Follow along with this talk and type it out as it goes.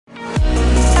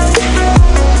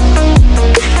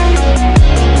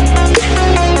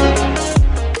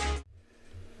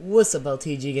What's up,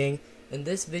 LTG gang? In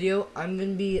this video, I'm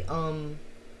gonna be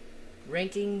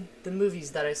ranking the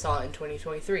movies that I saw in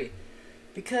 2023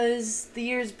 because the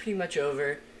year's pretty much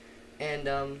over, and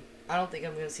I don't think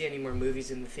I'm gonna see any more movies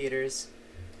in the theaters.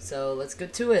 So let's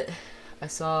get to it. I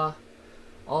saw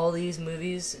all these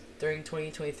movies during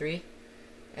 2023,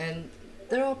 and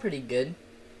they're all pretty good,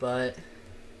 but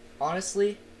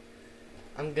honestly,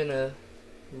 I'm gonna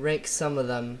rank some of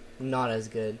them not as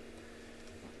good.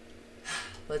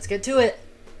 Let's get to it.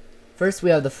 First, we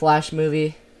have the Flash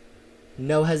movie.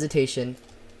 No hesitation.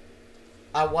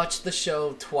 I watched the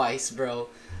show twice, bro.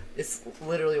 It's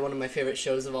literally one of my favorite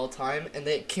shows of all time, and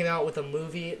they came out with a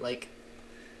movie, like,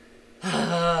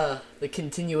 the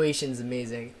continuation's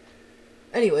amazing.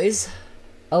 Anyways,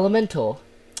 Elemental.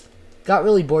 Got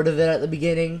really bored of it at the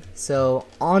beginning, so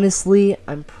honestly,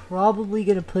 I'm probably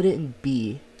gonna put it in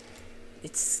B.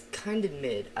 It's kind of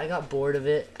mid. I got bored of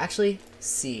it. Actually,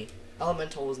 C.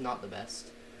 Elemental was not the best,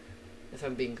 if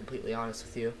I'm being completely honest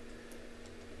with you.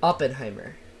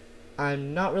 Oppenheimer.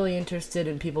 I'm not really interested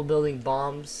in people building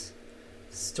bombs.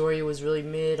 Story was really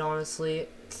mid, honestly.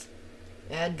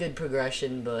 It had good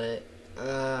progression, but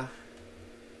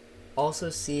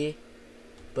also C,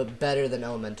 but better than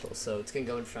Elemental, so it's gonna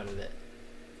go in front of it.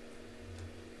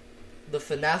 The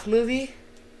FNAF movie,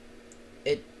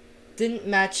 it didn't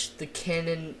match the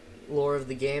canon lore of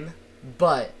the game,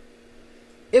 but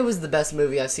it was the best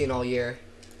movie I've seen all year.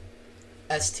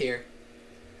 S tier.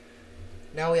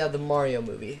 Now we have the Mario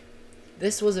movie.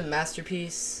 This was a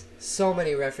masterpiece. So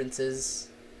many references.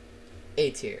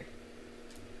 A tier.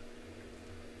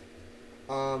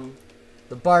 The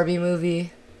Barbie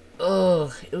movie.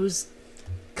 Ugh, it was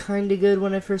kind of good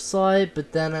when I first saw it,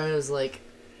 but then I was like,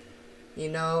 you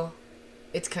know,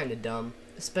 it's kind of dumb.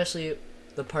 Especially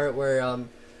the part where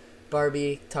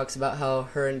Barbie talks about how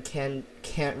her and Ken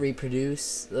can't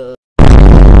reproduce.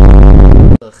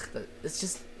 It's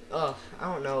just, I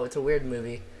don't know. It's a weird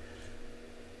movie.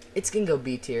 It's gonna go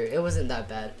B tier. It wasn't that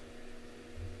bad.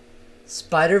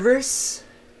 Spider-Verse.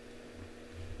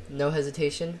 No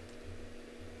hesitation.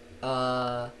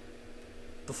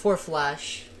 Before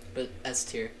Flash, but S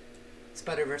tier.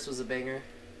 Spider-Verse was a banger.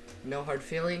 No hard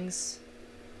feelings.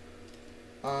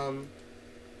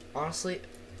 Honestly.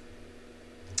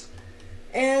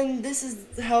 And this is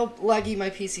how laggy my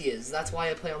PC is. That's why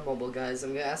I play on mobile, guys.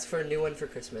 I'm gonna ask for a new one for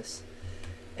Christmas.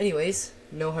 Anyways,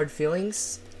 No Hard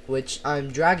Feelings, which I'm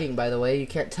dragging, by the way. You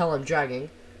can't tell I'm dragging,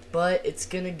 but it's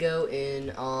gonna go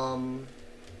in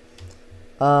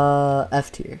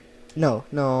F tier. No,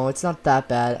 it's not that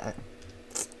bad.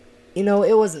 You know,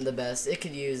 it wasn't the best. It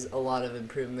could use a lot of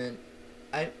improvement.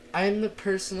 I'm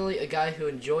personally a guy who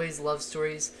enjoys love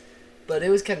stories, but it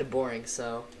was kind of boring,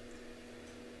 so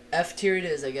F tier it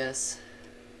is, I guess.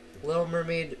 Little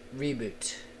Mermaid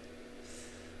reboot.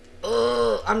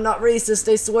 Ugh, I'm not racist,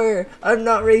 I swear. I'm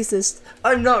not racist.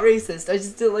 I'm not racist. I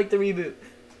just didn't like the reboot.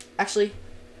 Actually,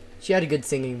 she had a good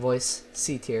singing voice.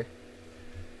 C tier.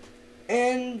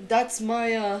 And that's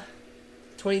my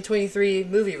 2023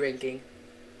 movie ranking.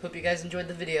 Hope you guys enjoyed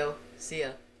the video. See ya.